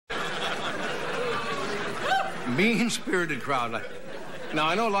Mean-spirited crowd. Now,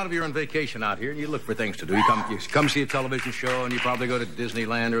 I know a lot of you are on vacation out here, and you look for things to do. You come see a television show, and you probably go to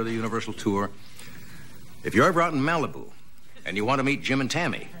Disneyland or the Universal Tour. If you're ever out in Malibu, and you want to meet Jim and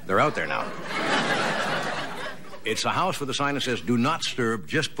Tammy, they're out there now. It's a house with a sign that says, "Do not disturb,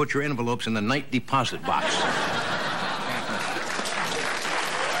 just put your envelopes in the night deposit box."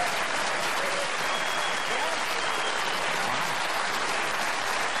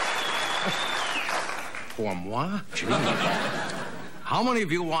 Pour moi? Gee. How many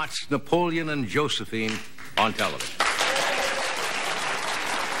of you watched Napoleon and Josephine on television?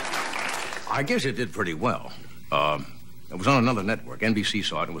 I guess it did pretty well. It was on another network. NBC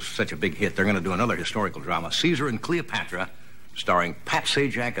saw it. It was such a big hit. They're going to do another historical drama, Caesar and Cleopatra, starring Pat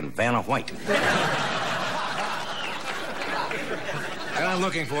Sajak and Vanna White. And I'm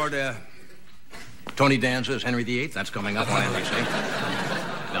looking forward to Tony Danza's Henry VIII. That's coming up on NBC.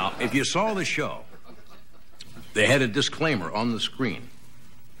 Now, if you saw the show, they had a disclaimer on the screen.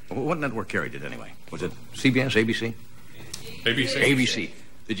 What network carried it anyway? Was it CBS, ABC? ABC. ABC.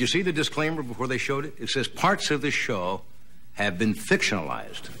 Did you see the disclaimer before they showed it? It says parts of the show have been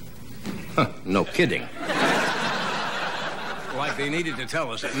fictionalized. No kidding. Like they needed to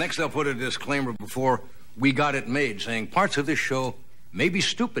tell us. Next, they'll put a disclaimer before we got it made saying parts of this show may be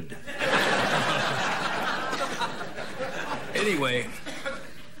stupid. Anyway,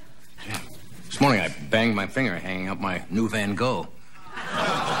 this morning I banged my finger hanging up my new Van Gogh.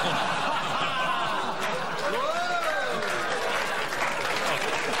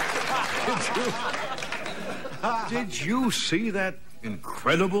 Did you see that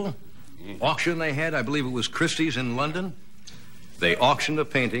incredible auction they had? I believe it was Christie's in London. They auctioned a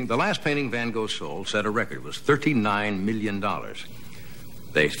painting. The last painting Van Gogh sold set a record. It was $39 million.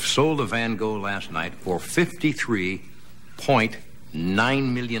 They sold a Van Gogh last night for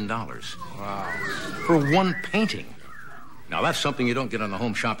 $53.9 million. Wow. For one painting. Now, that's something you don't get on the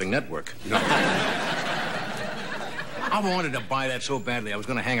Home Shopping Network. No. I wanted to buy that so badly, I was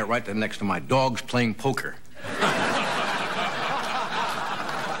going to hang it right there next to my dogs playing poker.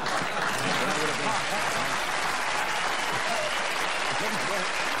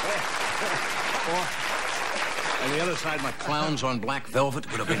 On the other side, my clowns on black velvet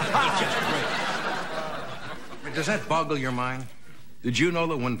would have been just great. Does that boggle your mind? Did you know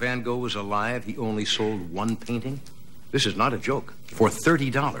that when Van Gogh was alive, he only sold one painting? This is not a joke. For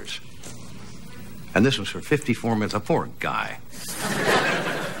 $30. And this was for 54 minutes. A poor guy.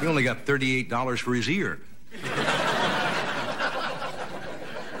 He only got $38 for his ear.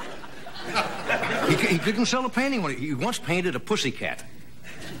 He didn't sell a painting. He once painted a pussycat.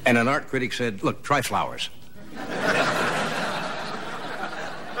 And an art critic said, "Look, try flowers."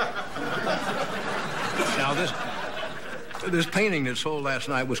 Now, this painting that sold last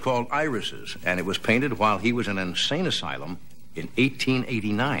night was called Irises, and it was painted while he was in an insane asylum in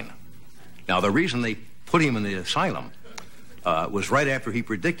 1889. Now, the reason they put him in the asylum was right after he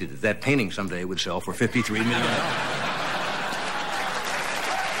predicted that painting someday would sell for $53 million.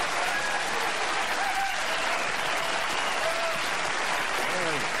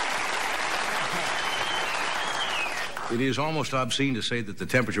 It is almost obscene to say that the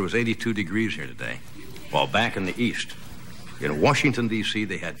temperature was 82 degrees here today, while back in the east, in Washington, D.C.,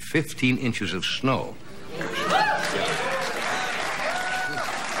 they had 15 inches of snow.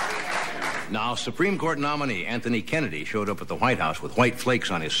 Now, Supreme Court nominee Anthony Kennedy showed up at the White House with white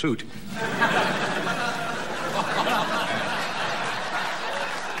flakes on his suit.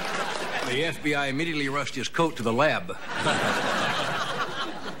 The FBI immediately rushed his coat to the lab.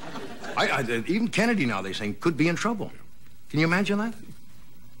 Even Kennedy now, they're saying, could be in trouble. Can you imagine that?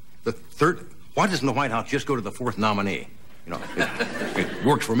 The third... Why doesn't the White House just go to the fourth nominee? You know, it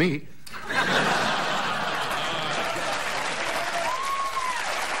worked for me.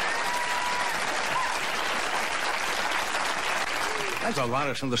 That's a lot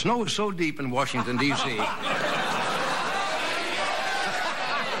of snow. The snow is so deep in Washington, D.C.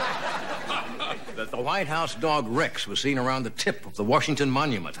 that the White House dog Rex was seen around the tip of the Washington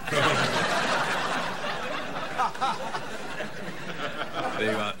Monument.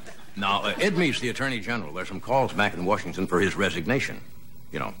 Now, Ed Meese, the Attorney General, there's some calls back in Washington for his resignation.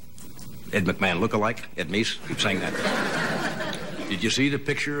 You know, Ed McMahon look-alike, Ed Meese, keep saying that. Did you see the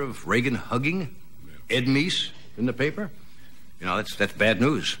picture of Reagan hugging Ed Meese in the paper? You know, that's bad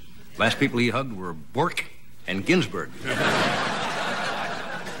news. Last people he hugged were Bork and Ginsburg.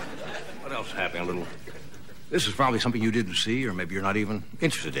 What else happened? A little... This is probably something you didn't see, or maybe you're not even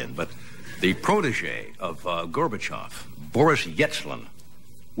interested in, but the protege of Gorbachev, Boris Yeltsin,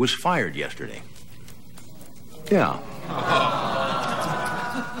 was fired yesterday. Yeah.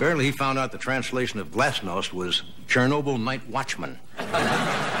 Apparently, he found out the translation of Glasnost was Chernobyl Night Watchman.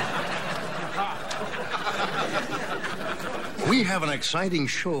 We have an exciting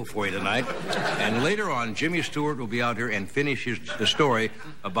show for you tonight, and later on, Jimmy Stewart will be out here and finish the story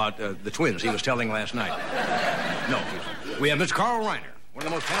about the twins he was telling last night. No, we have Miss Carl Reiner, one of the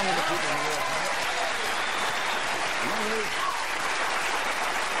most talented people in the world.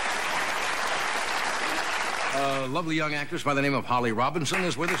 A lovely young actress by the name of Holly Robinson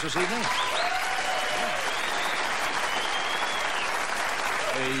is with us this evening.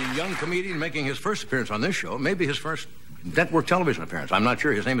 A young comedian making his first appearance on this show, maybe his first network television appearance. I'm not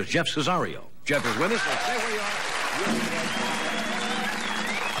sure. His name is Jeff Cesario. Jeff is with us. So stay where you are.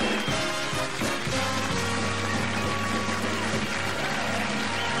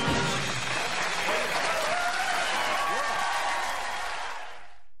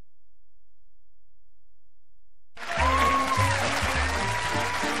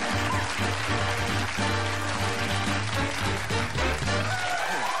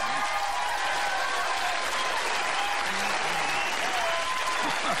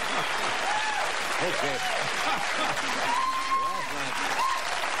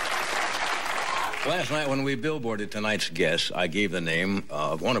 Last night when we billboarded tonight's guest, I gave the name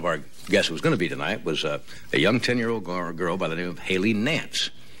of one of our guests who was going to be tonight was a young 10-year-old girl by the name of Haley Nance.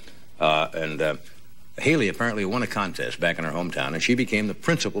 Haley apparently won a contest back in her hometown, and she became the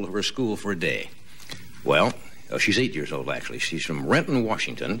principal of her school for a day. Well, she's 8 years old, actually. She's from Renton,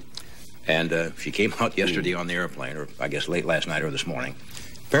 Washington, and she came out yesterday on the airplane, or I guess late last night or this morning.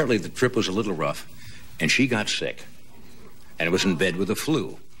 Apparently the trip was a little rough, and she got sick, and was in bed with the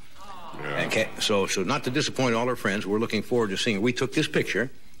flu. Yeah. And so not to disappoint all her friends, we're looking forward to seeing her. We took this picture.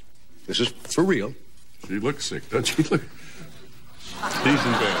 This is for real. She looks sick, doesn't she? Look. She's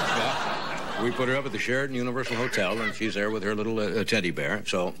in bed. We put her up at the Sheraton Universal Hotel, and she's there with her little teddy bear.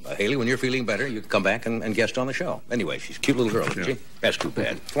 So, Haley, when you're feeling better, you can come back and guest on the show. Anyway, she's a cute little girl, isn't she? That's too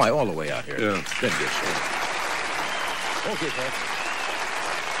bad. Fly all the way out here. Yeah. Good. Okay, folks.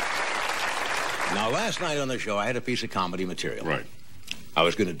 Now, last night on the show, I had a piece of comedy material. Right. I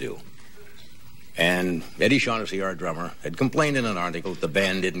was going to do. And Eddie Shaughnessy, our drummer, had complained in an article that the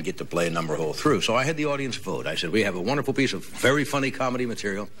band didn't get to play a number whole through. So I had the audience vote. I said, we have a wonderful piece of very funny comedy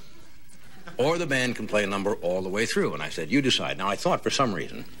material, or the band can play a number all the way through. And I said, you decide. Now, I thought for some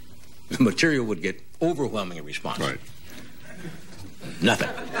reason the material would get overwhelming response. Right. Nothing.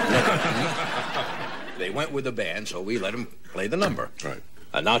 They went with the band, so we let them play the number. Right.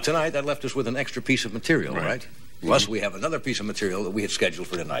 Now, tonight, that left us with an extra piece of material, right? Plus, we have another piece of material that we had scheduled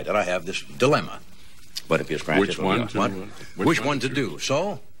for tonight, and I have this dilemma. But if you scratch Which one to do?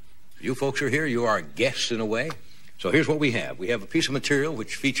 So, you folks are here. You are guests in a way. So here's what we have. We have a piece of material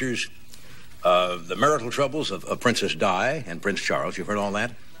which features the marital troubles of Princess Di and Prince Charles. You've heard all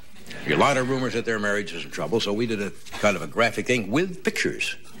that? A lot of rumors that their marriage is in trouble, so we did a kind of a graphic thing with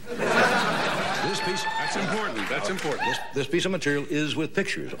pictures. This piece... That's important. That's important. This piece of material is with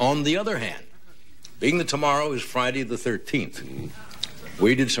pictures. On the other hand, being that tomorrow is Friday the 13th,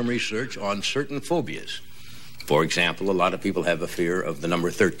 we did some research on certain phobias. For example, a lot of people have a fear of the number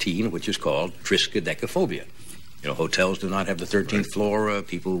 13, which is called triskaidekaphobia. You know, hotels do not have the 13th floor.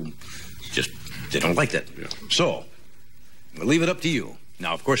 People just, they don't like that. Yeah. So, we'll leave it up to you.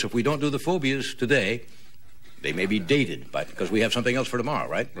 Now, of course, if we don't do the phobias today, they may be dated, because we have something else for tomorrow,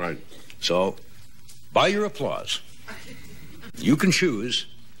 right? Right. So, by your applause, you can choose,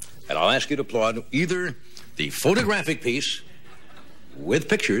 and I'll ask you to applaud either the photographic piece with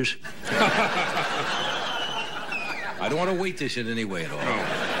pictures. I don't want to weight this in any way at all.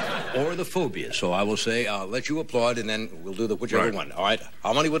 No. Or the phobia. So I will say, I'll let you applaud, and then we'll do the whichever one. All right?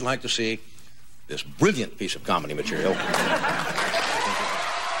 How many would like to see this brilliant piece of comedy material?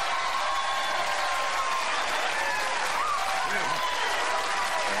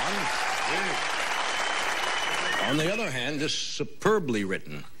 On the other hand, this superbly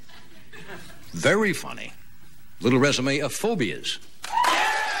written, very funny, little resume of phobias.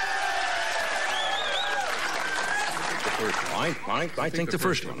 The first one. I think the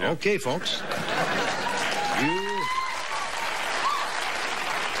first one. Yeah. Okay, folks.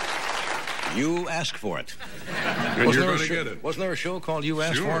 You ask for it. And you're going to get it. Wasn't there a show called You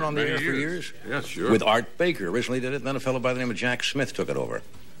Asked For It on the air for years? Yes, sure. With Art Baker originally did it, and then a fellow by the name of Jack Smith took it over.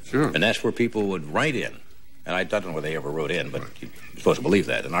 Sure. And that's where people would write in. And I don't know whether they ever wrote in, but you're supposed to believe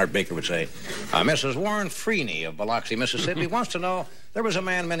that. And Art Baker would say, Mrs. Warren Freeney of Biloxi, Mississippi, wants to know, there was a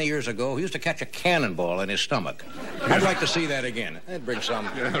man many years ago who used to catch a cannonball in his stomach. I'd like to see that again. That'd bring some...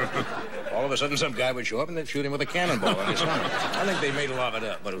 All of a sudden, some guy would show up and they'd shoot him with a cannonball in his stomach. I think they made a lot of it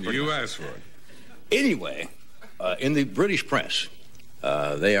up. But it was You asked for it. Anyway, in the British press,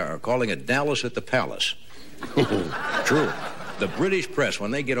 They are calling it Dallas at the Palace. True. The British press, when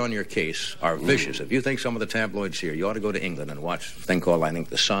they get on your case, are vicious. If you think some of the tabloids here, you ought to go to England and watch a thing called, I think,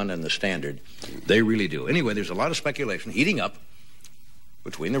 The Sun and The Standard. They really do. Anyway, there's a lot of speculation heating up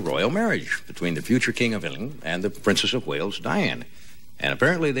between the royal marriage, between the future King of England and the Princess of Wales, Diane. And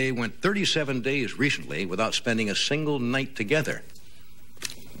apparently they went 37 days recently without spending a single night together.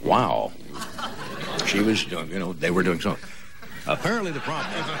 Wow. She was, they were doing so. Apparently the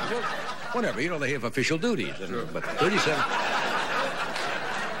problem is, whatever, they have official duties. But 37...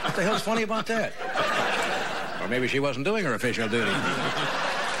 What the hell's funny about that? Or maybe she wasn't doing her official duty.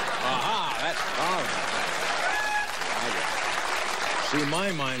 Aha, that's all right. See,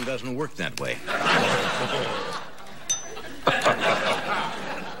 my mind doesn't work that way.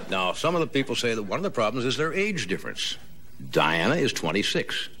 Now, some of the people say that one of the problems is their age difference. Diana is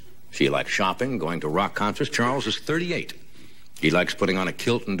 26. She likes shopping, going to rock concerts. Charles is 38. He likes putting on a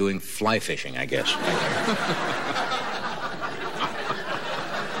kilt and doing fly fishing, I guess.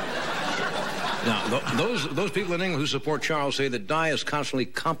 Now, those people in England who support Charles say that Di is constantly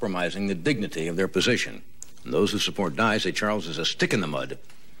compromising the dignity of their position. And those who support Di say Charles is a stick in the mud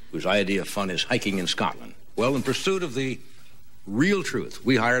whose idea of fun is hiking in Scotland. Well, in pursuit of the real truth,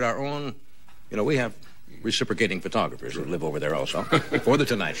 we hired our own, we have reciprocating photographers who live over there also for The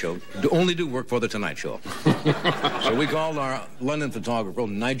Tonight Show. Only do work for The Tonight Show. So we called our London photographer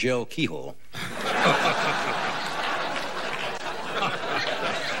Nigel Keyhole.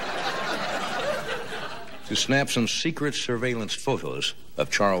 To snap some secret surveillance photos of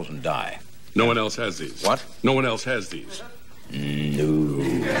Charles and Di. No one else has these. What? No one else has these. No.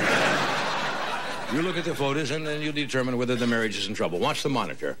 You look at the photos and then you determine whether the marriage is in trouble. Watch the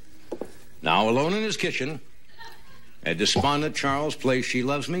monitor. Now, alone in his kitchen, a despondent Charles plays She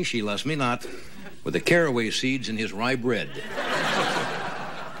Loves Me, She Loves Me Not, with the caraway seeds in his rye bread.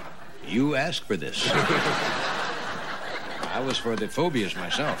 You asked for this. I was for the phobias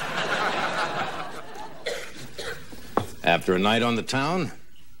myself. After a night on the town,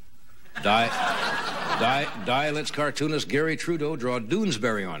 Di lets cartoonist Gary Trudeau draw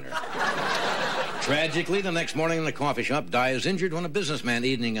Doonesbury on her. Tragically, the next morning in the coffee shop, Di is injured when a businessman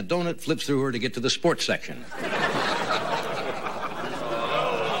eating a donut flips through her to get to the sports section. You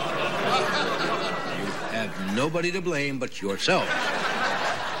have nobody to blame but yourself.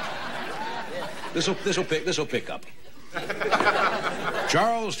 This'll pick up.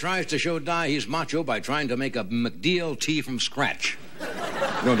 Charles tries to show Di he's macho by trying to make a McDLT from scratch.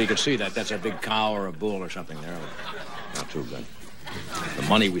 If you could see that, that's a big cow or a bull or something there. Not too good. The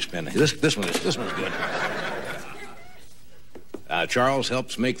money we spend. This one's good. Charles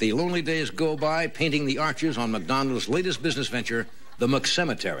helps make the lonely days go by painting the arches on McDonald's latest business venture, the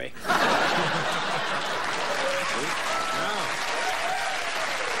McCemetery.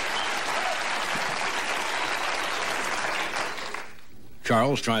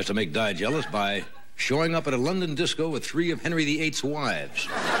 Charles tries to make Di jealous by showing up at a London disco with 3 of Henry VIII's wives.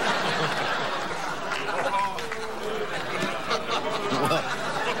 Well,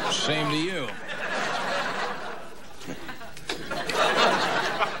 same to you.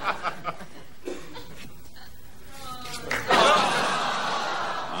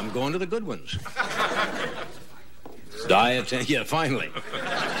 I'm going to the good ones. Yeah, finally.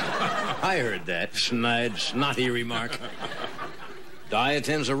 I heard that snide, snotty remark. Di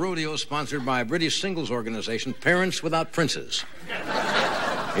attends a rodeo sponsored by a British singles organization, Parents Without Princes.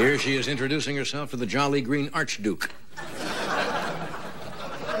 Here she is introducing herself to the jolly green Archduke.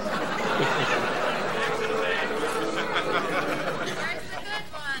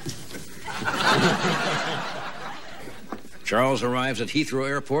 Charles arrives at Heathrow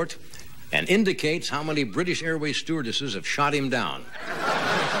Airport and indicates how many British Airways stewardesses have shot him down.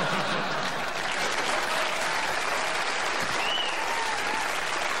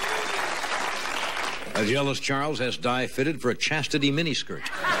 A jealous Charles has Di fitted for a chastity miniskirt.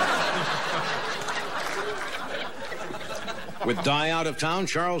 With Di out of town,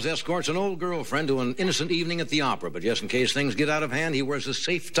 Charles escorts an old girlfriend to an innocent evening at the opera, but just in case things get out of hand, he wears a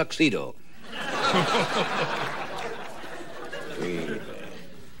safe tuxedo.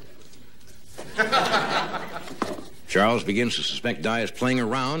 Charles begins to suspect Di is playing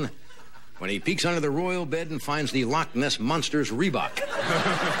around when he peeks under the royal bed and finds the Loch Ness Monster's Reebok.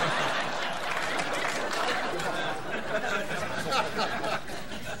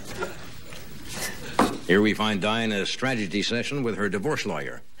 Here we find Di in a strategy session with her divorce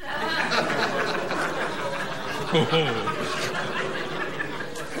lawyer.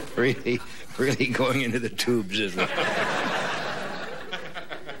 Really going into the tubes, isn't it?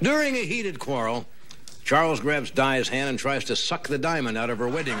 During a heated quarrel, Charles grabs Di's hand and tries to suck the diamond out of her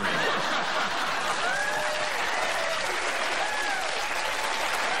wedding ring.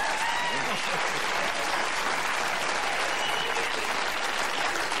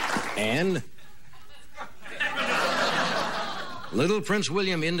 And little Prince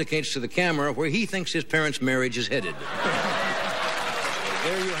William indicates to the camera where he thinks his parents' marriage is headed. So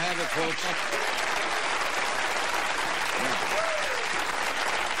there you have it, folks.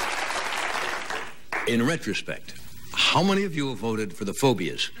 In retrospect, how many of you have voted for the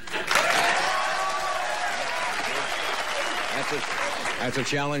phobias? That's a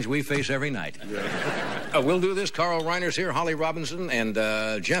challenge we face every night. We'll do this. Carl Reiner's here, Holly Robinson, and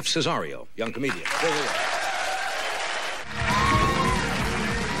Jeff Cesario, young comedian. There we go.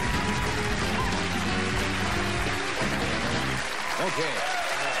 Okay.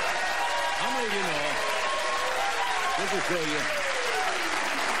 How many of you know, this will show you,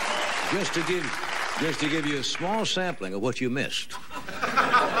 just to give you a small sampling of what you missed.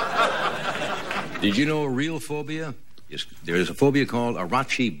 Did you know a real phobia? There is a phobia called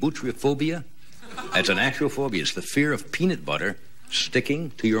arachibutyrophobia. That's an actual phobia. It's the fear of peanut butter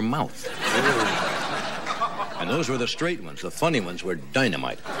sticking to your mouth. And those were the straight ones. The funny ones were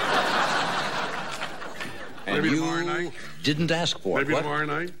dynamite. And maybe you tomorrow night? Didn't ask for it. Maybe What? tomorrow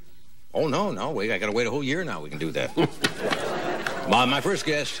night? Oh, no. I got to wait a whole year now. We can do that. My first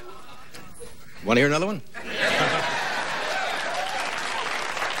guest. Want to hear another one?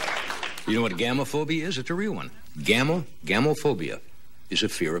 You know what gamophobia is? It's a real one. Gamophobia is a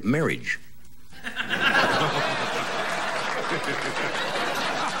fear of marriage.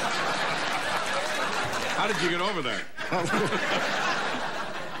 How did you get over that?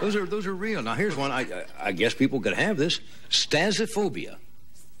 Those are real. Now, here's one. I guess people could have this. Stasophobia.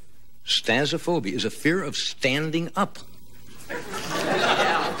 Stasophobia is a fear of standing up.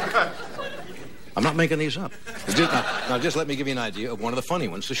 I'm not making these up. Now, just let me give you an idea of one of the funny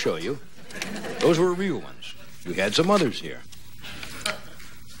ones to show you. Those were real ones. We had some others here.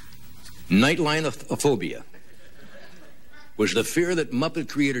 Nightlineophobia was the fear that Muppet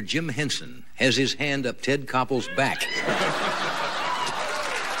creator Jim Henson has his hand up Ted Koppel's back.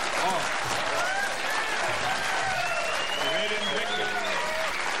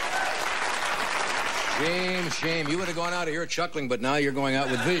 Shame. You would have gone out of here chuckling, but now you're going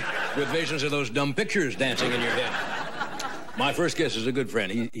out with visions of those dumb pictures dancing in your head. My first guest is a good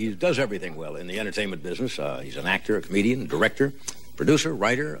friend. He does everything well in the entertainment business. He's an actor, a comedian, director, producer,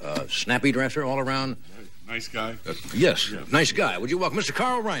 writer, snappy dresser, all around. Nice guy. Yes, nice guy. Would you welcome Mr.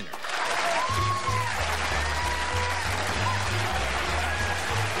 Carl Reiner?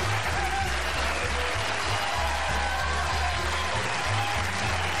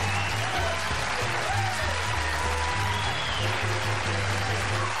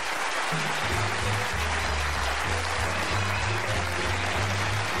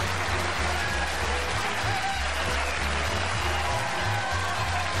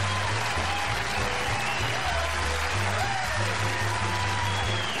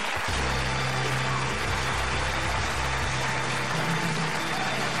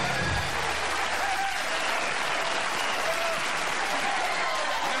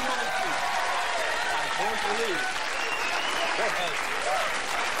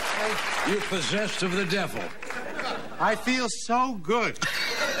 You're possessed of the devil. I feel so good.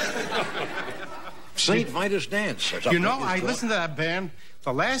 St. Vitus Dance. You know, I listened to that band.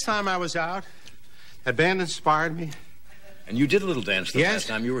 The last time I was out, that band inspired me. And you did a little dance the last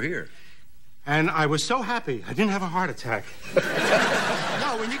time you were here. And I was so happy. I didn't have a heart attack.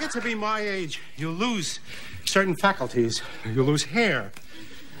 No, when you get to be my age, you lose certain faculties. You lose hair.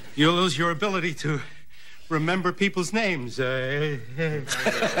 You lose your ability to remember people's names.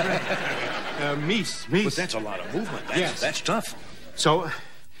 Meese. But that's a lot of movement. That's tough. So,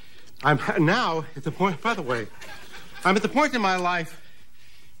 I'm now at the point, by the way, I'm at the point in my life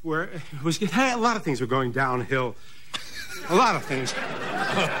where a lot of things were going downhill. A lot of things.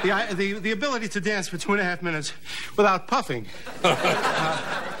 The ability to dance for 2.5 minutes without puffing.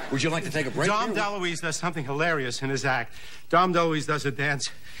 Would you like to take a break? Dom DeLuise does something hilarious in his act. Dom DeLuise does a dance,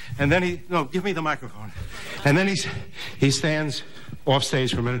 and then give me the microphone. And then he stands off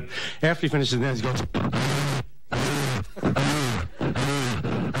stage for a minute. After he finishes the dance, he goes.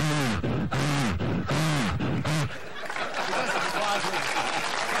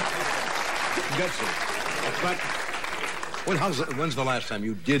 But when's the last time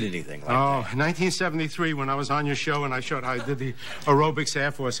you did anything like that? 1973, when I was on your show and I showed how I did the aerobics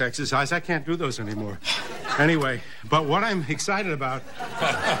Air Force exercise. I can't do those anymore. Anyway, but what I'm excited about...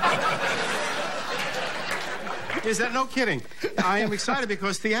 is that no kidding? I am excited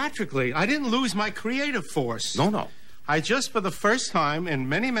because theatrically, I didn't lose my creative force. No. I just, for the first time in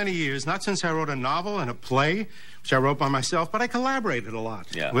many, many years, not since I wrote a novel and a play, which I wrote by myself, but I collaborated a lot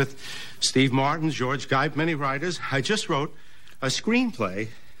with Steve Martin, George Geip, many writers. I just wrote a screenplay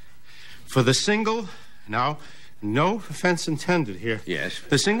for the single, now, no offense intended here. Yes.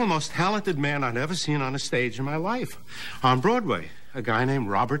 The single most talented man I'd ever seen on a stage in my life. On Broadway, a guy named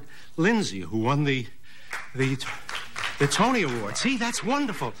Robert Lindsay, who won the Tony Award. See, that's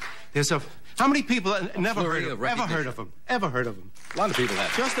wonderful. How many people never heard of him? Ever heard of him? A lot of people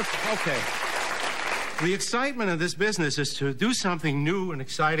have. Okay. The excitement of this business is to do something new and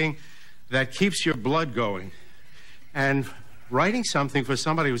exciting that keeps your blood going. And writing something for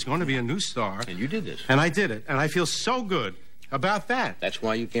somebody who's going to be a new star. And you did this. And I did it. And I feel so good about that. That's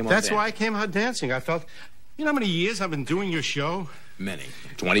why you came out dancing. That's why I came out dancing. I felt, you know how many years I've been doing your show? Many.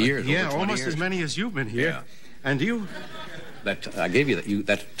 20 years. Yeah, over 20 almost years. as many as you've been here. Yeah. And you... I gave you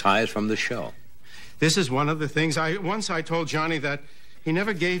that ties from the show. This is one of the things. Once I told Johnny that he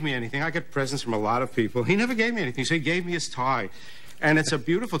never gave me anything. I get presents from a lot of people. He never gave me anything, so he gave me his tie. And it's a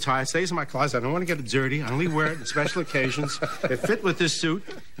beautiful tie. It stays in my closet. I don't want to get it dirty. I only wear it on special occasions. It fit with this suit.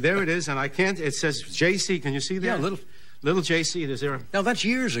 There it is, and I can't... It says JC. Can you see that? Yeah, little JC. Is there... Now, that's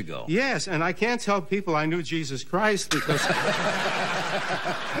years ago. Yes, and I can't tell people I knew Jesus Christ because...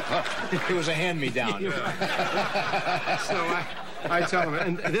 It was a hand-me-down. So I tell them,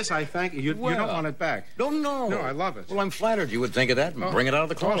 and this I thank you. You don't want it back. No. No, I love it. Well, I'm flattered you would think of that and bring it out of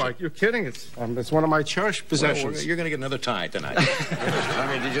the closet. You're kidding. It's one of my cherished possessions. Well, you're going to get another tie tonight. I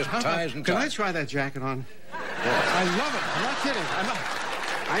mean, you just ties and ties. Can I try that jacket on? Yes. I love it. I'm not kidding.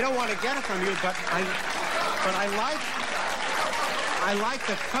 I don't want to get it from you, but I like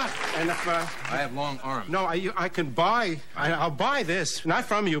the cut. And if I have long arms. No, I can buy. I'll buy this, not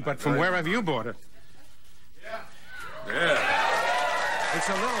from you, but from wherever you bought it. Yeah. It's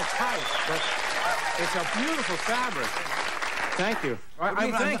a little tight, but it's a beautiful fabric. Thank you.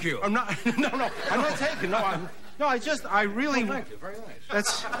 Thank you. I'm not. No. I'm not taking. No. I really. Thank you. Very nice.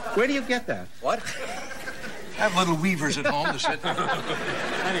 That's. Where do you get that? What? I have little weavers at home to sit.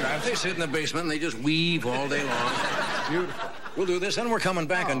 Anyway, they sit in the basement and they just weave all day long. Beautiful. We'll do this, and we're coming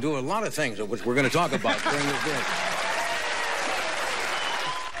back and do a lot of things of which we're going to talk about during this break.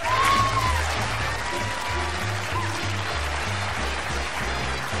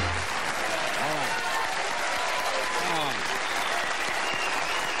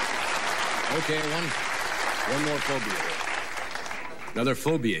 Okay, one more phobia here. Another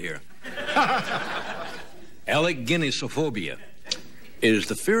phobia here. Alleghenisophobia is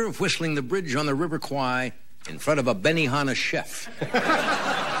the fear of whistling the bridge on the River Kwai in front of a Benihana chef.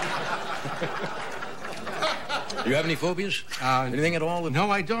 Do you have any phobias? Anything at all?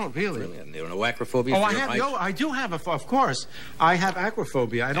 No, I don't, really. There are no acrophobia? Oh, I do have of course. I have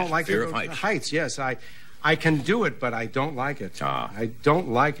acrophobia. I don't like fear of heights. Heights, yes. I can do it, but I don't like it. I don't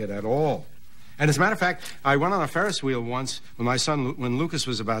like it at all. And as a matter of fact, I went on a Ferris wheel once with my son when Lucas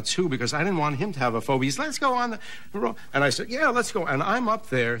was about 2 because I didn't want him to have a phobia. He said, let's go on the road. And I said, yeah, let's go. And I'm up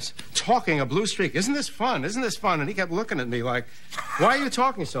there talking a blue streak. Isn't this fun? Isn't this fun? And he kept looking at me like, why are you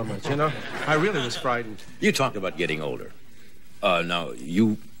talking so much? You know, I really was frightened. You talked about getting older. Now,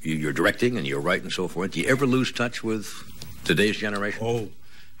 you're directing and you're writing and so forth. Do you ever lose touch with today's generation? Oh,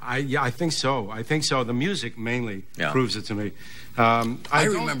 I think so. I think so. The music mainly proves it to me. I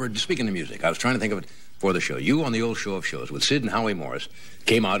remember, speaking of music, I was trying to think of it for the show. You on the old Show of Shows with Sid and Howie Morris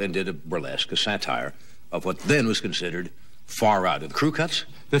came out and did a burlesque, a satire of what then was considered far out. The crew cuts?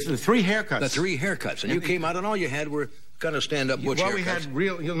 The 3 haircuts. The 3 haircuts. And you came out and all you had were kind of stand-up butch haircuts.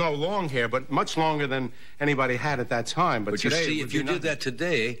 Well, we had long hair, but much longer than anybody had at that time. But today, you see, if you did that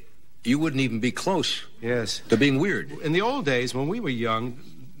today, you wouldn't even be close to being weird. In the old days, when we were young,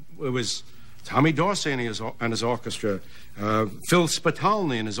 it was Tommy Dorsey and his orchestra, Phil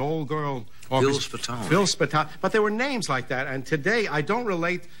Spitalny and his old girl orchestra. Phil Spitalny. But there were names like that. And today, I don't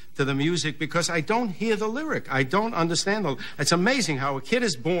relate to the music because I don't hear the lyric. I don't understand It's amazing how a kid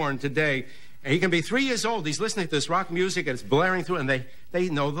is born today, and he can be 3 years old. He's listening to this rock music, and it's blaring through, and they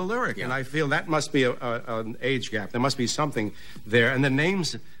know the lyric. Yeah. And I feel that must be an age gap. There must be something there. And the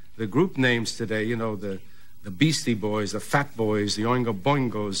names, the group names today, you know, the Beastie Boys, the Fat Boys, the Oingo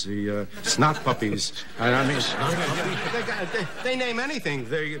Boingos, the Snot Puppies. And I mean, they name anything.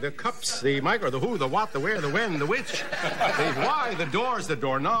 The Cups, the Micro, the Who, the What, the Where, the When, the Which, the Why, the Doors, the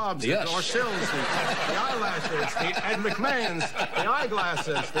Doorknobs, the door sills, the eyelashes, the Ed McMahons, the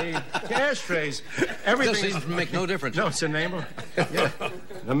eyeglasses, the ashtrays, everything. This seems to make no difference. No, it's a name of... Yeah.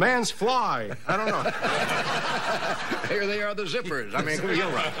 The man's fly. I don't know. Here they are, the zippers. I mean,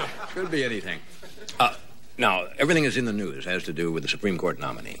 you're right. Could be anything. Now, everything is in the news has to do with the Supreme Court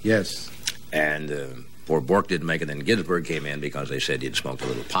nominee. Yes. And poor Bork didn't make it, and Ginsburg came in because they said he'd smoked a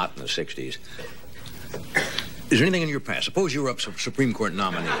little pot in the 60s. Is there anything in your past? Suppose you were up Supreme Court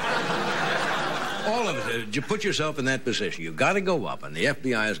nominee. All of it. You put yourself in that position. You've got to go up, and the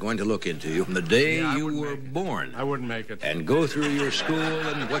FBI is going to look into you from the day you were born. I wouldn't make it. And go through your school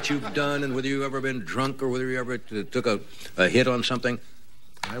and what you've done and whether you've ever been drunk or whether you ever took a hit on something.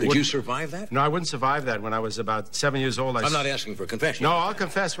 Did you survive that? No, I wouldn't survive that. When I was about 7 years old, I'm not asking for a confession. No, I'll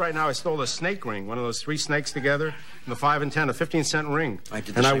confess right now. I stole a snake ring, one of those 3 snakes together, the 5 and 10, a 15-cent ring.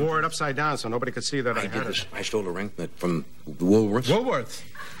 I wore it upside down so nobody could see that I had it. I stole a ring from Woolworths. Woolworths.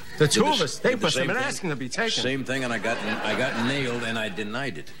 The two of us, they must have been asking to be taken. Same thing, and I got nailed, and I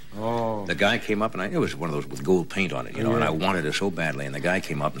denied it. Oh. The guy came up, and it was one of those with gold paint on it, you know, and I wanted it so badly. And the guy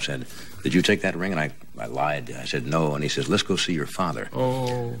came up and said, "Did you take that ring?" And I lied. I said, "No." And he says, "Let's go see your father."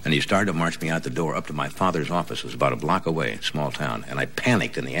 Oh. And he started to march me out the door up to my father's office. It was about a block away, small town. And I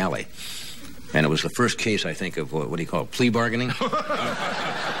panicked in the alley. And it was the first case, I think, of what do you call it, plea bargaining?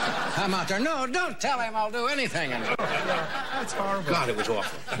 I'm out there. No, don't tell him I'll do anything. That's horrible. God, it was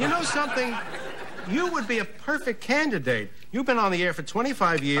awful. You know something? You would be a perfect candidate. You've been on the air for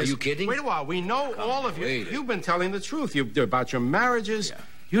 25 years. Are you kidding? Wait a while. We know all of you. You've been telling the truth. About your marriages. Yeah.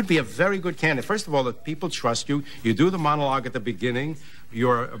 You'd be a very good candidate. First of all, the people trust you. You do the monologue at the beginning.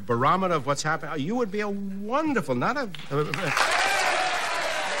 You're a barometer of what's happening. You would be a wonderful, not a...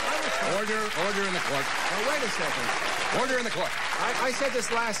 Order in the court. Now, wait a second. Order in the court. I said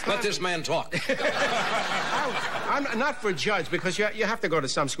this last time. Let this man talk. I'm not for judge, because you have to go to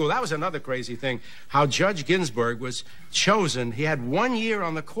some school. That was another crazy thing, how Judge Ginsburg was chosen. He had 1 year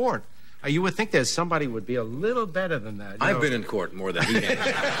on the court. You would think there's somebody would be a little better than that. I've been in court more than he has.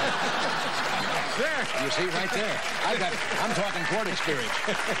 There. You see, right there. I'm talking court experience.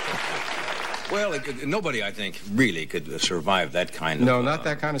 Well, nobody, I think, really could survive that kind of... No, not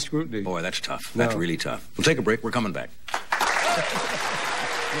that kind of scrutiny. Boy, that's tough. No. That's really tough. We'll take a break. We're coming back.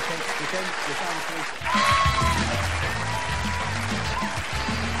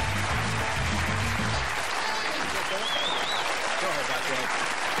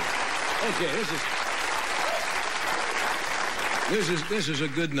 Okay, this is a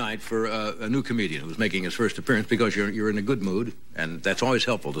good night for a new comedian who's making his first appearance, because you're in a good mood, and that's always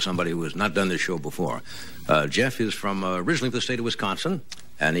helpful to somebody who has not done this show before. Jeff is from originally from the state of Wisconsin,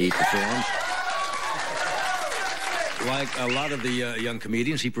 and he performs like a lot of the young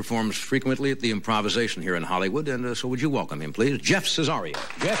comedians. He performs frequently at the Improvisation here in Hollywood, and so would you welcome him, please, Jeff Cesario.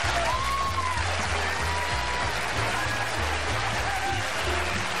 Jeff.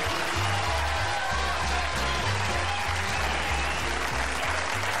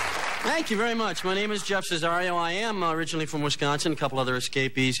 Thank you very much. My name is Jeff Cesario. I am originally from Wisconsin. A couple other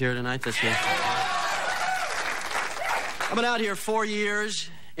escapees here tonight. That's me. I've been out here 4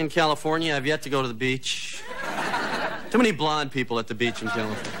 years in California. I've yet to go to the beach. Too many blonde people at the beach in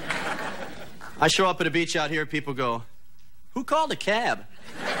California. I show up at a beach out here, people go, "Who called a cab?"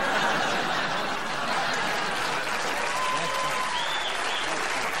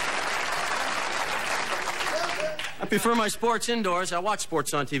 I prefer my sports indoors. I watch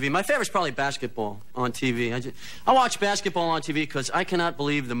sports on TV. My favorite's probably basketball on TV. I watch basketball on TV because I cannot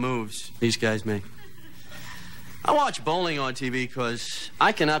believe the moves these guys make. I watch bowling on TV because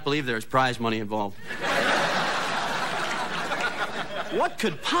I cannot believe there's prize money involved. What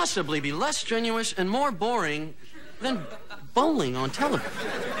could possibly be less strenuous and more boring than bowling on television?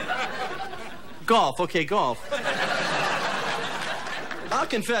 Golf. Okay, golf. I'll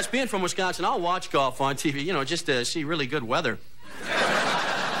confess, being from Wisconsin, I'll watch golf on TV, you know, just to see really good weather.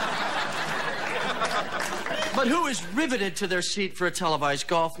 But who is riveted to their seat for a televised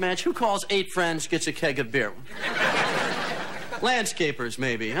golf match? Who calls 8 friends, gets a keg of beer? Landscapers,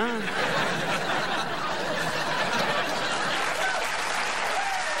 maybe, huh?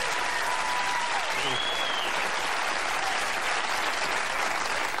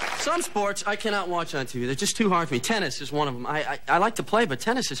 Some sports I cannot watch on TV. They're just too hard for me. Tennis is one of them. I like to play, but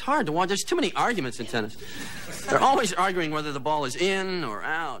tennis is hard to watch. There's too many arguments in tennis. They're always arguing whether the ball is in or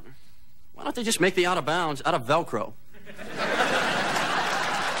out. Why don't they just make the out of bounds out of Velcro?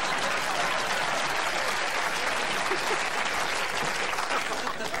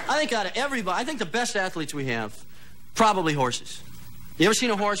 I think out of everybody, I think the best athletes we have, probably horses. You ever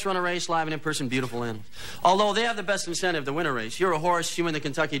seen a horse run a race live and in person? Beautiful animals. Although they have the best incentive to win a race. You're a horse, you win the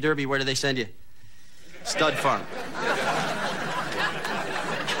Kentucky Derby, where do they send you? Stud farm.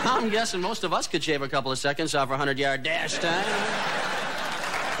 I'm guessing most of us could shave a couple of seconds off our 100-yard dash time.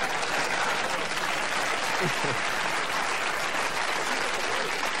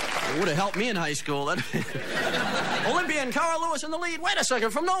 It would have helped me in high school. Olympian Carl Lewis in the lead. Wait a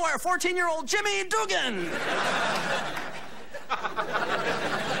second, from nowhere, 14-year-old Jimmy Dugan.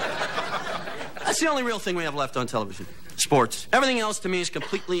 That's the only real thing we have left on television. Sports. Everything else to me is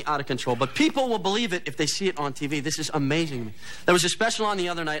completely out of control. But people will believe it if they see it on TV. This is amazing to me. There was a special on the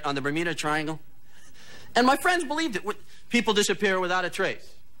other night on the Bermuda Triangle. And my friends believed it. People disappear without a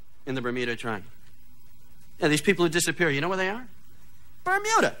trace in the Bermuda Triangle. Yeah, these people who disappear, you know where they are?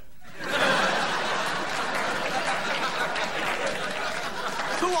 Bermuda.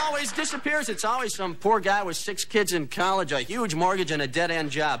 Who always disappears? It's always some poor guy with 6 kids in college, a huge mortgage, and a dead-end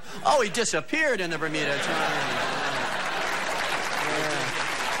job. Oh, he disappeared in the Bermuda Triangle.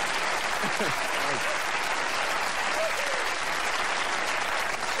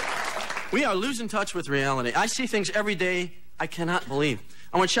 We are losing touch with reality. I see things every day I cannot believe.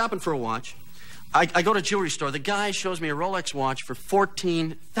 I went shopping for a watch. I go to a jewelry store. The guy shows me a Rolex watch for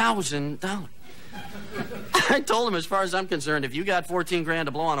 $14,000. I told him, as far as I'm concerned, if you got 14 grand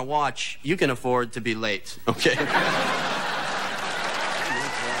to blow on a watch, you can afford to be late, okay?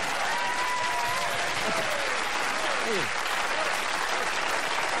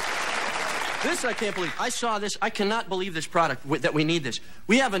 This I can't believe. I saw this. I cannot believe this product, that we need this.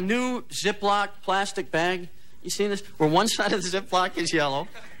 We have a new Ziploc plastic bag. You seen this? Where one side of the Ziploc is yellow,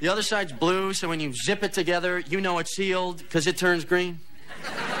 the other side's blue, so when you zip it together, you know it's sealed because it turns green.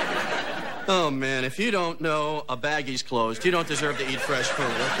 Oh, man, if you don't know a baggie's closed, you don't deserve to eat fresh food,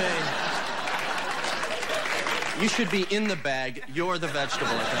 okay? You should be in the bag. You're the vegetable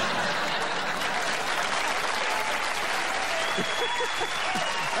at that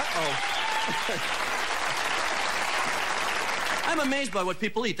point. Uh-oh. I'm amazed by what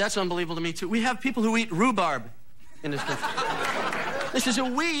people eat. That's unbelievable to me, too. We have people who eat rhubarb in this country. This is a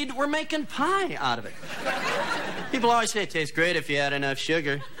weed. We're making pie out of it. People always say it tastes great if you add enough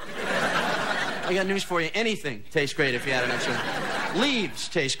sugar. I got news for you. Anything tastes great if you add enough sugar. Leaves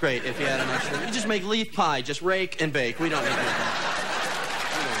taste great if you add enough sugar. You just make leaf pie. Just rake and bake. We don't make that.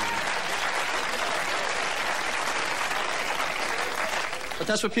 But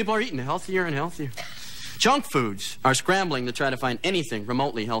that's what people are eating, healthier and healthier. Junk foods are scrambling to try to find anything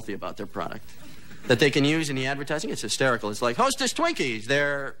remotely healthy about their product that they can use in the advertising. It's hysterical. It's like Hostess Twinkies.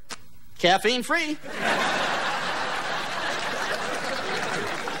 They're caffeine-free.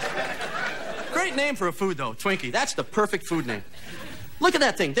 Great name for a food, though, Twinkie. That's the perfect food name. Look at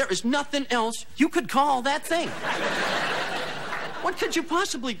that thing. There is nothing else you could call that thing. What could you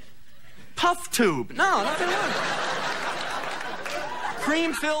possibly... Puff tube? No, nothing else.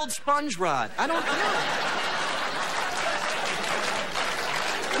 Cream-filled sponge rod. I don't know.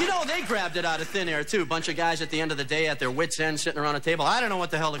 You know, they grabbed it out of thin air, too. Bunch of guys at the end of the day at their wits' end sitting around a table. I don't know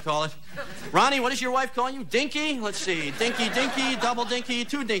what the hell to call it. Ronnie, what does your wife call you? Dinky? Let's see. Dinky, dinky, double dinky,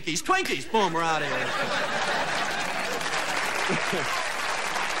 2 dinkies. Twinkies. Boom, we're out of here.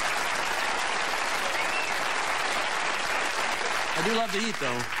 I do love to eat,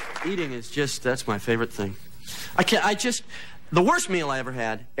 though. Eating is just, that's my favorite thing. The worst meal I ever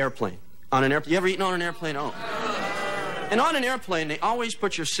had, airplane. On an airplane. You ever eaten on an airplane? Oh. And on an airplane, they always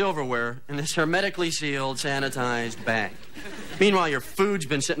put your silverware in this hermetically sealed, sanitized bag. Meanwhile, your food's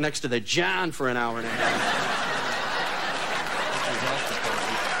been sitting next to the John for an hour and a half.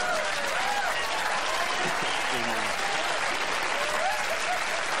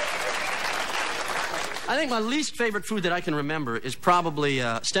 I think my least favorite food that I can remember is probably,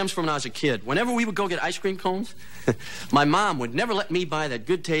 stems from when I was a kid. Whenever we would go get ice cream cones, my mom would never let me buy that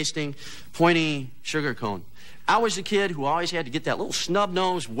good-tasting, pointy sugar cone. I was the kid who always had to get that little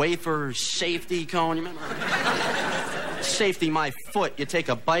snub-nosed wafer safety cone. You remember? Safety my foot. You take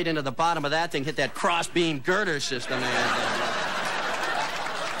a bite into the bottom of that thing, hit that cross-beam girder system.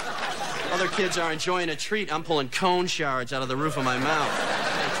 Other kids are enjoying a treat. I'm pulling cone shards out of the roof of my mouth.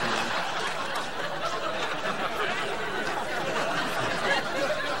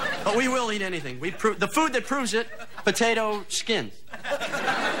 But we will eat anything. The food that proves it, potato skins.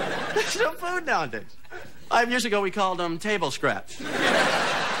 There's no food nowadays. 5 years ago, we called them table scraps.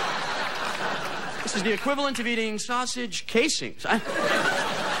 This is the equivalent of eating sausage casings. All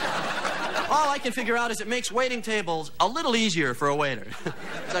I can figure out is it makes waiting tables a little easier for a waiter.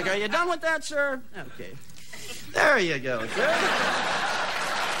 It's like, are you done with that, sir? Okay. There you go, sir.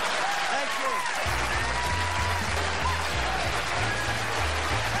 Thank you.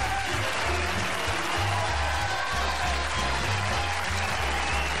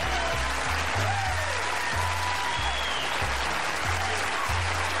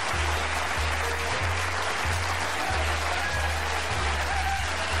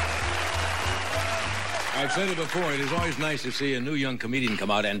 I've said it before. It is always nice to see a new young comedian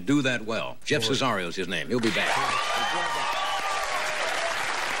come out and do that well. Jeff Cesario is his name. He'll be back. All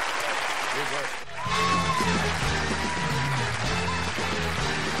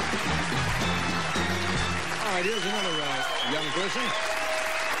right, here's another young person.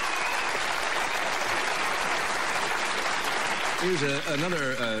 Here's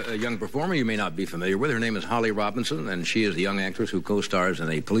another young performer you may not be familiar with. Her name is Holly Robinson, and she is the young actress who co-stars in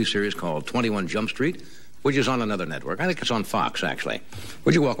a police series called 21 Jump Street, which is on another network. I think it's on Fox, actually.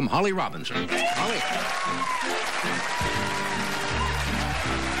 Would you welcome Holly Robinson? Holly.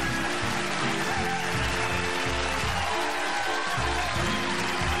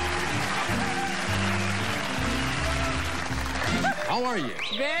 How are you?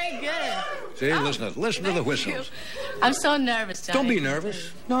 Very good. See, listen to the whistles. I'm so nervous, Johnny. Don't be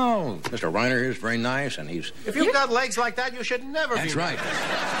nervous. No. Mr. Reiner here is very nice, and he's... If you've got legs like that, you should never be. That's right.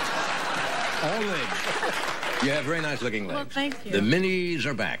 All legs. You have very nice-looking legs. Well, thank you. The minis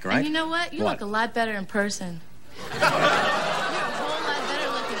are back, right? And you know what? You look a lot better in person. You're a whole lot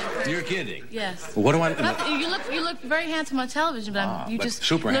better looking in person. You're kidding. Yes. Well, what do I... You look very handsome on television, but you but just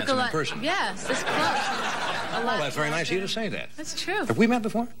super look handsome a lot, in person. Yes, this close. Well, that's very nice of you to say that. That's true. Have we met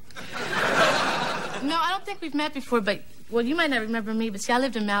before? No, I don't think we've met before, but... Well, you might not remember me, but see, I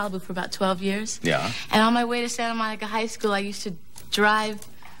lived in Malibu for about 12 years. Yeah. And on my way to Santa Monica High School, I used to drive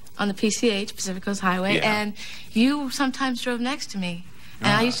on the PCH, Pacific Coast Highway, and you sometimes drove next to me. And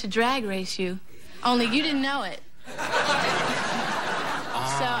I used to drag race you, only you didn't know it. So,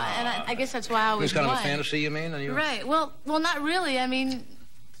 and I guess that's why I was It's kind of a fantasy, you mean? And you... Right. Well, not really. I mean,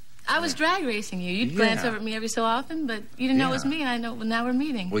 I was drag racing you. You'd glance over at me every so often, but you didn't know it was me, and I know now we're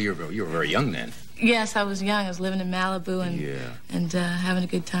meeting. Well, you were very young then. Yes, I was young. I was living in Malibu and having a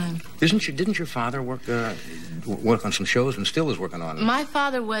good time. Didn't your father work on some shows and still is working on them? My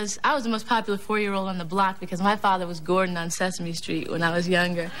father I was the most popular 4-year-old on the block because my father was Gordon on Sesame Street when I was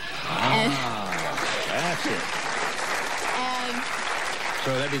younger. That's it.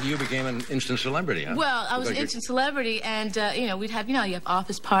 So that means you became an instant celebrity, huh? Well, I was an instant celebrity, and, we'd have, you have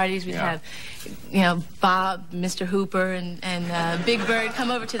office parties. We'd have, Bob, Mr. Hooper, and Big Bird come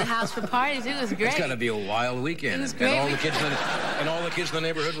over to the house for parties. It was great. It's got to be a wild weekend. It was great. And all the kids in the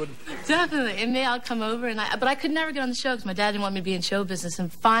neighborhood would... Definitely. And they all come over, but I could never get on the show because my dad didn't want me to be in show business.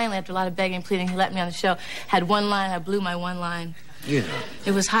 And finally, after a lot of begging and pleading, he let me on the show. Had one line. I blew my one line. Yeah.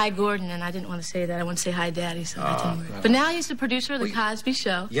 It was Hi Gordon, and I didn't want to say that. I wanted to say Hi Daddy, so I didn't work. But now he's the producer of The Cosby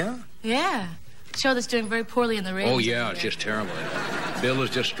Show. Yeah? Yeah. A show that's doing very poorly in the ratings. Oh, yeah, it's just terrible. Bill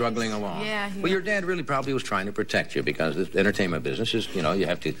is just struggling along. Yeah. Well, your dad really probably was trying to protect you because the entertainment business is, you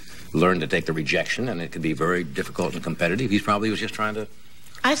have to learn to take the rejection, and it can be very difficult and competitive. He probably was just trying to...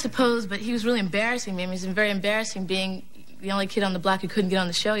 I suppose, but he was really embarrassing me. I mean, it was very embarrassing being the only kid on the block who couldn't get on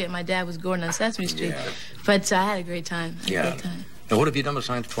the show yet. My dad was Gordon on Sesame Street. Yeah. But I had a great time. Now, what have you done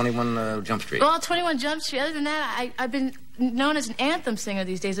besides 21 Jump Street? Well, 21 Jump Street, other than that, I've been known as an anthem singer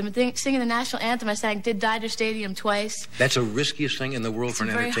these days. I've been singing the national anthem. I did Dodger Stadium twice. That's the riskiest thing in the world for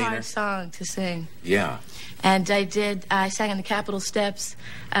an entertainer? It's a very hard song to sing. Yeah. And I sang on the Capitol steps,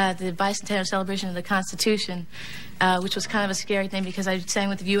 the bicentennial celebration of the Constitution, which was kind of a scary thing because I sang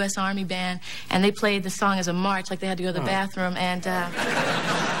with the U.S. Army Band, and they played the song as a march, like they had to go to the bathroom, and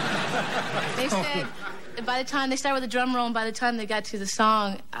they said... By the time they started with the drum roll, and by the time they got to the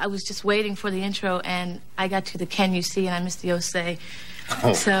song, I was just waiting for the intro, and I got to the Can You See, and I missed the Oh Say.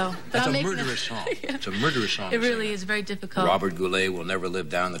 Oh, so, that's a murderous song. Yeah. It's a murderous song. It really is very difficult. Robert Goulet will never live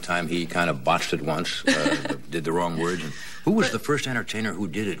down the time he kind of botched it once, did the wrong words. And who was the first entertainer who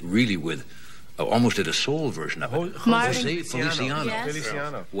did it really with... almost did a soul version of it. Feliciano. Yes.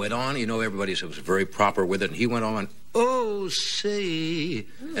 Feliciano. Went on, everybody said it was very proper with it, and he went on, oh, say,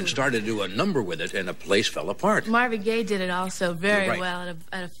 and started to do a number with it, and the place fell apart. Marvin Gaye did it also very well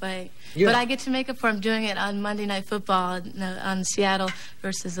at a fight. Yeah. But I get to make up for him doing it on Monday Night Football on Seattle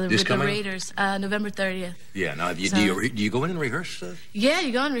versus the Raiders, November 30th. Yeah, now, do you go in and rehearse? Yeah,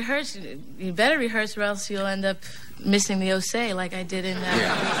 you go and rehearse. You better rehearse or else you'll end up missing the Osei like I did in...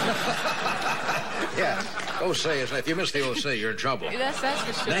 Yeah, Osei is... If you miss the Osei, you're in trouble. That's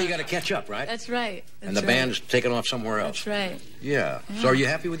for sure. Now you got to catch up, right? That's right. And the band's taking off somewhere else. That's right. Yeah. So are you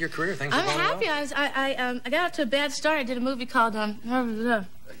happy with your career? I'm happy. Well? I got out to a bad start. I did a movie called...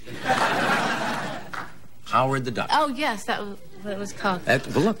 Howard the Duck. Oh, yes, that was what it was called. Well,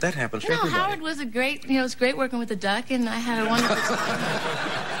 look, that happens to everybody. Howard was a great... it was great working with the duck, and I had a wonderful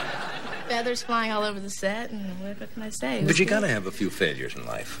time. Feathers flying all over the set, and what can I say? But you got to have a few failures in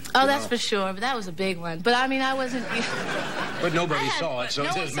life. Oh, that's for sure, but that was a big one. But, I mean, I wasn't... But nobody saw it, so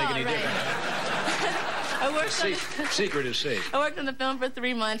it doesn't make any difference. I worked Secret is safe. I worked on the film for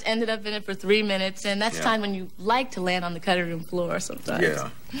 3 months, ended up in it for 3 minutes, and that's time when you like to land on the cutting room floor sometimes. Yeah.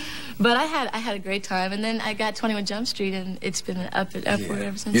 But I had a great time, and then I got 21 Jump Street, and it's been up and upward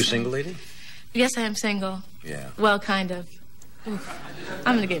ever since. You single, lady? Yes, I am single. Yeah. Well, kind of. Oof.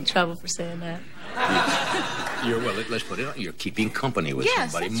 I'm going to get in trouble for saying that. Let's put it on. You're keeping company with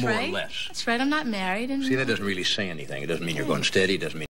somebody, that's more right. or less. That's right. I'm not married. And See, that doesn't really say anything. It doesn't mean you're going steady. It doesn't mean